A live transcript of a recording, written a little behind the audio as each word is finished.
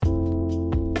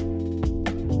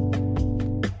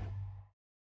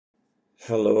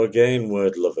Hello again,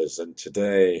 word lovers, and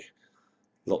today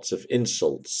lots of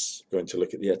insults. Going to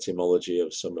look at the etymology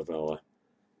of some of our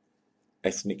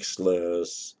ethnic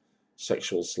slurs,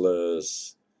 sexual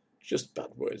slurs, just bad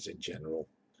words in general.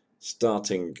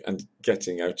 Starting and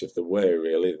getting out of the way,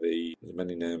 really, the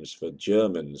many names for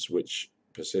Germans which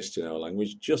persist in our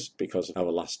language just because of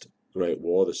our last Great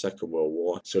War, the Second World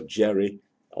War. So Jerry,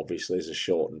 obviously, is a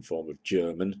shortened form of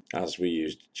German, as we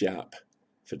used Jap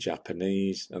for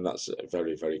Japanese, and that's a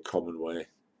very, very common way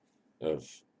of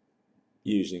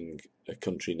using a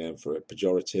country name for a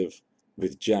pejorative.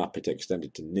 With Jap, it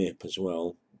extended to Nip as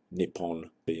well, Nippon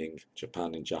being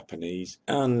Japan in Japanese.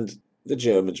 And the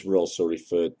Germans were also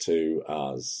referred to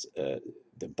as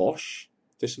the Bosch.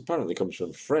 This apparently comes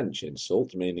from French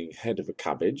insult, meaning head of a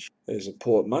cabbage. There's a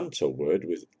portmanteau word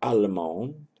with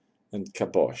Allemand and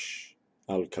caboche.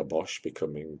 Al-caboche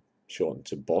becoming shortened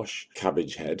to Bosch,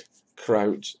 cabbage head.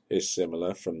 Kraut is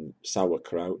similar from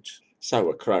sauerkraut.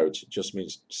 Sauerkraut just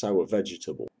means sour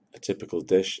vegetable, a typical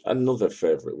dish. Another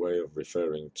favourite way of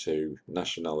referring to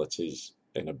nationalities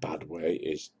in a bad way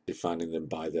is defining them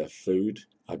by their food.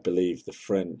 I believe the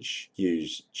French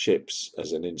use chips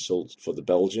as an insult for the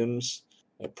Belgians.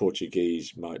 A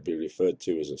Portuguese might be referred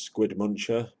to as a squid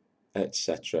muncher,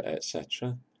 etc.,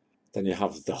 etc. Then you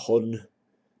have the Hun,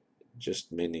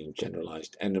 just meaning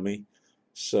generalised enemy.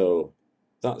 So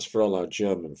that's for all our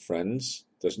German friends.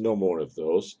 There's no more of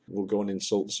those. We'll go and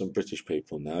insult some British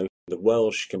people now. The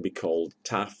Welsh can be called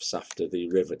Taffs after the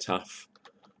River Taff.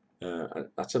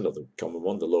 That's another common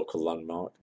one, the local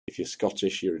landmark. If you're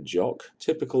Scottish, you're a jock.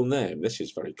 Typical name, this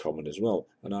is very common as well.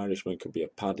 An Irishman could be a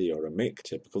Paddy or a Mick.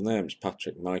 Typical names,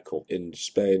 Patrick, Michael. In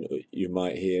Spain, you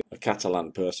might hear a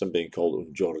Catalan person being called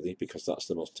un Jordi because that's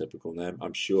the most typical name.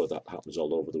 I'm sure that happens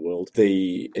all over the world.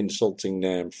 The insulting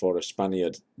name for a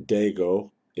Spaniard, Dago,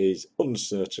 is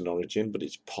uncertain origin, but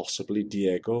it's possibly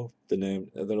Diego. The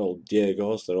name, they're all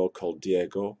Diegos, they're all called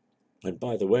Diego. And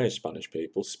by the way, Spanish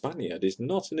people, Spaniard is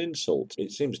not an insult.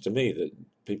 It seems to me that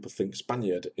people think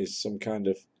Spaniard is some kind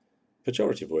of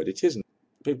pejorative word. It isn't.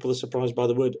 People are surprised by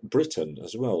the word Briton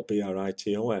as well, Briton.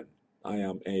 I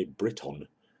am a Briton,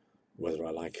 whether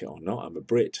I like it or not. I'm a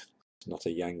Brit, not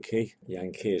a Yankee.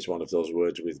 Yankee is one of those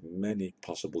words with many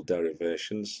possible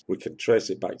derivations. We can trace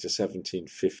it back to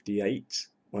 1758,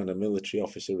 when a military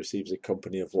officer receives a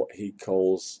company of what he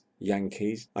calls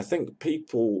Yankees. I think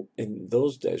people in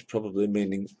those days probably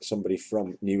meaning somebody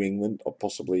from New England or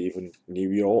possibly even New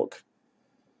York.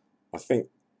 I think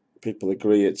people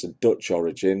agree it's a Dutch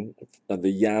origin, and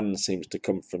the Jan seems to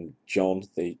come from John,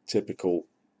 the typical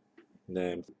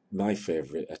name. My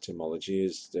favourite etymology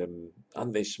is,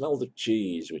 and they smell the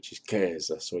cheese, which is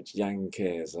Käse, so it's Jan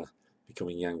Käse,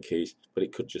 becoming Yankees, but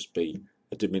it could just be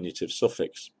a diminutive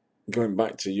suffix. Going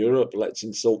back to Europe, let's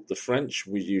insult the French.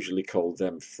 We usually call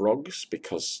them frogs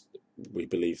because we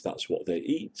believe that's what they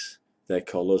eat. They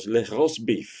call us les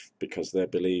rosbif because they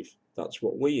believe that's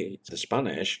what we eat. The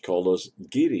Spanish call us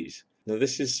guiris. Now,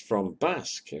 this is from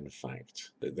Basque, in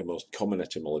fact. The most common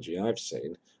etymology I've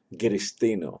seen,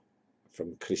 giristino,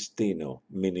 from Cristino,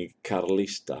 meaning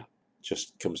Carlista,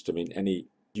 just comes to mean any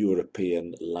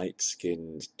European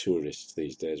light-skinned tourist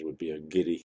these days would be a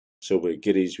giri. So we're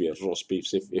giddies, we have roast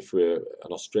beefs. If we're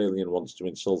an Australian wants to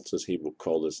insult us, he will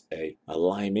call us a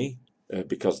limey,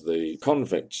 because the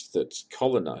convicts that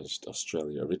colonised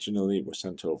Australia originally were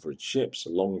sent over in ships, a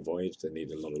long voyage, they need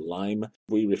a lot of lime.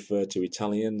 We refer to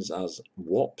Italians as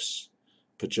wops,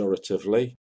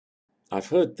 pejoratively. I've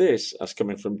heard this as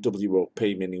coming from WOP,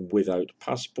 meaning without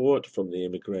passport, from the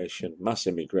mass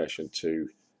immigration to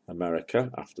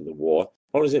America after the war.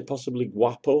 Or is it possibly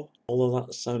guapo? Although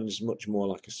that sounds much more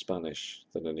like a Spanish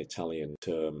than an Italian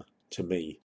term to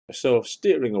me. So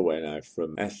steering away now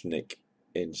from ethnic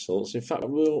insults, in fact,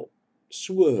 we'll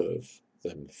swerve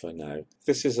them for now.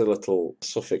 This is a little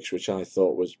suffix which I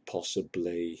thought was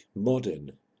possibly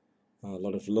modern. A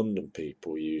lot of London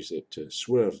people use it to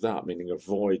swerve that, meaning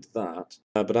avoid that.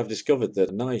 But I've discovered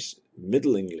that a nice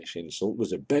Middle English insult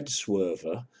was a bed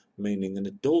swerver, meaning an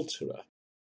adulterer.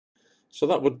 So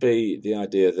that would be the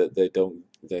idea that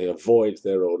they avoid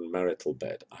their own marital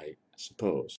bed, I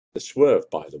suppose. The swerve,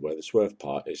 by the way, the swerve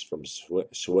part is from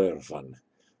swervan,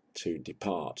 to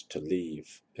depart, to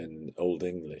leave in Old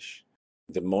English.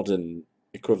 The modern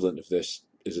equivalent of this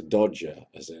is a dodger,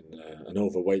 as in an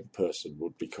overweight person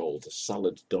would be called a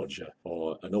salad dodger,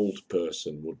 or an old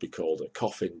person would be called a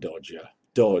coffin dodger.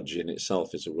 Dodge in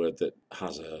itself is a word that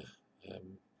has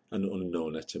an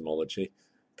unknown etymology,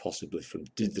 possibly from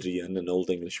didrian, an Old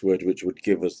English word which would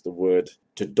give us the word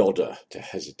to dodder, to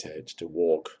hesitate, to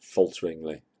walk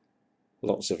falteringly.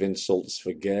 Lots of insults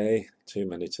for gay, too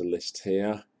many to list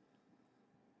here.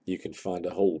 You can find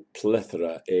a whole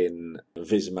plethora in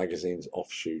Viz Magazine's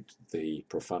offshoot, the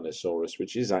Profanosaurus,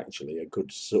 which is actually a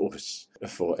good source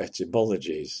for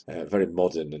etymologies, very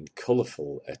modern and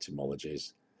colourful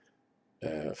etymologies,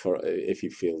 for if you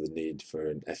feel the need for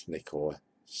an ethnic or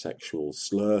sexual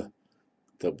slur.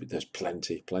 There's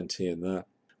plenty in there.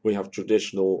 We have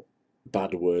traditional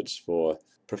bad words for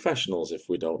professionals if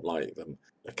we don't like them.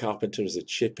 A carpenter is a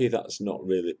chippy. That's not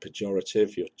really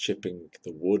pejorative. You're chipping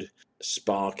the wood.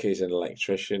 Sparky is an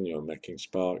electrician. You're making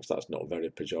sparks. That's not very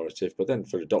pejorative. But then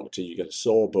for a doctor, you get a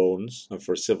sawbones. And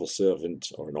for a civil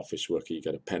servant or an office worker, you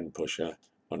get a pen pusher.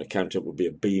 An accountant would be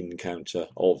a bean counter,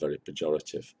 all very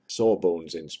pejorative.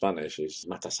 Sawbones in Spanish is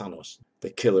matasanos, the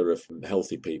killer of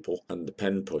healthy people, and the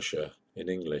pen pusher in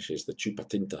English is the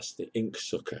chupatintas, the ink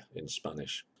sucker in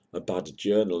Spanish. A bad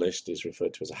journalist is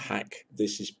referred to as a hack.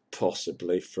 This is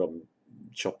possibly from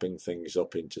chopping things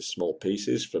up into small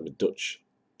pieces from a Dutch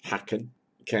hacken.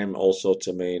 Came also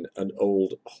to mean an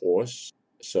old horse.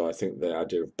 So I think the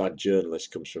idea of bad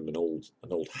journalist comes from an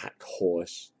old hack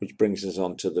horse, which brings us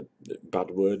on to the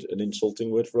bad word, an insulting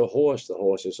word for a horse. The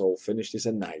horse is all finished, is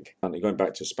a nag. And going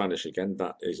back to Spanish again,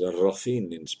 that is a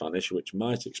rocin in Spanish, which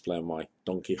might explain why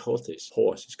Don Quixote's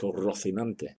horse is called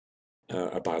Rocinante.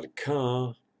 A bad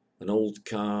car, an old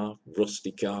car,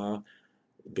 rusty car,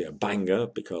 would be a banger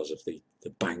because of the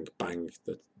bang bang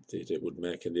that it would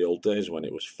make in the old days when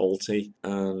it was faulty.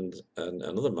 And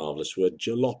another marvellous word,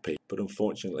 jalopy, but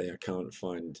unfortunately I can't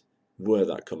find where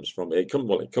that comes from. It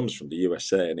comes from the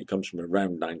USA and it comes from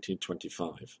around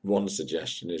 1925. One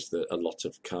suggestion is that a lot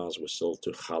of cars were sold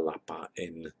to Jalapa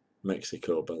in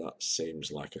Mexico, but that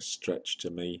seems like a stretch to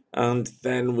me. And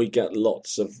then we get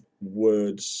lots of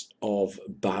words of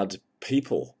bad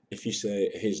people. If you say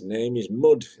his name is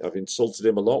Mud, I've insulted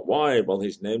him a lot. Why? Well,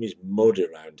 his name is Mud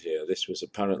around here. This was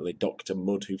apparently Dr.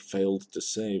 Mudd who failed to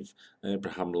save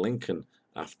Abraham Lincoln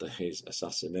after his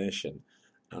assassination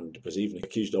and was even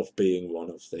accused of being one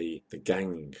of the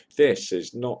gang. This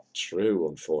is not true,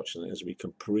 unfortunately, as we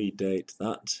can predate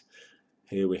that.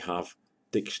 Here we have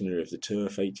Dictionary of the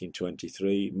Turf,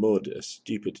 1823, Mud, a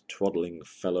stupid twaddling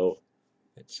fellow,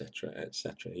 etc.,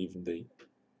 etc.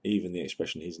 Even the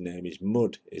expression his name is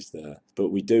Mud is there. But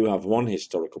we do have one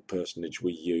historical personage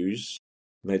we use,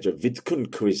 Major Vidkun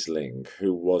Quisling,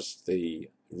 who was the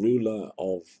ruler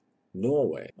of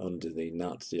Norway under the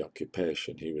Nazi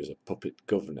occupation. He was a puppet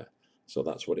governor. So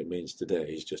that's what it means today.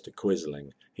 He's just a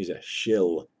Quisling. He's a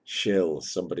shill,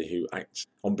 somebody who acts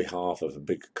on behalf of a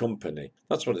big company.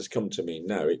 That's what it's come to mean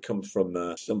now. It comes from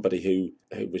somebody who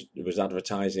was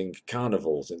advertising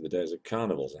carnivals in the days of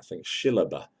carnivals. I think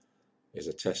Schillaba is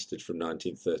attested from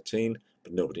 1913,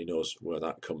 but nobody knows where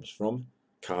that comes from.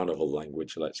 Carnival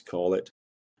language, let's call it.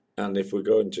 And if we're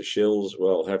going to shills,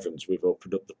 well, heavens, we've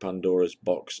opened up the Pandora's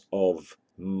box of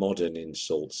modern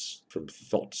insults, from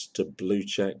thots to blue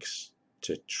checks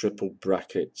to triple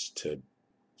brackets to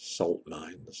salt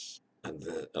mines. And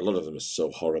a lot of them are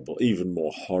so horrible, even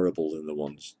more horrible than the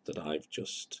ones that I've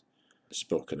just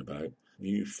spoken about.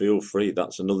 You feel free,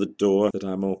 that's another door that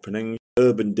I'm opening.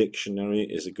 Urban Dictionary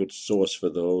is a good source for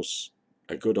those,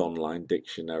 a good online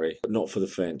dictionary, but not for the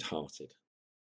faint-hearted.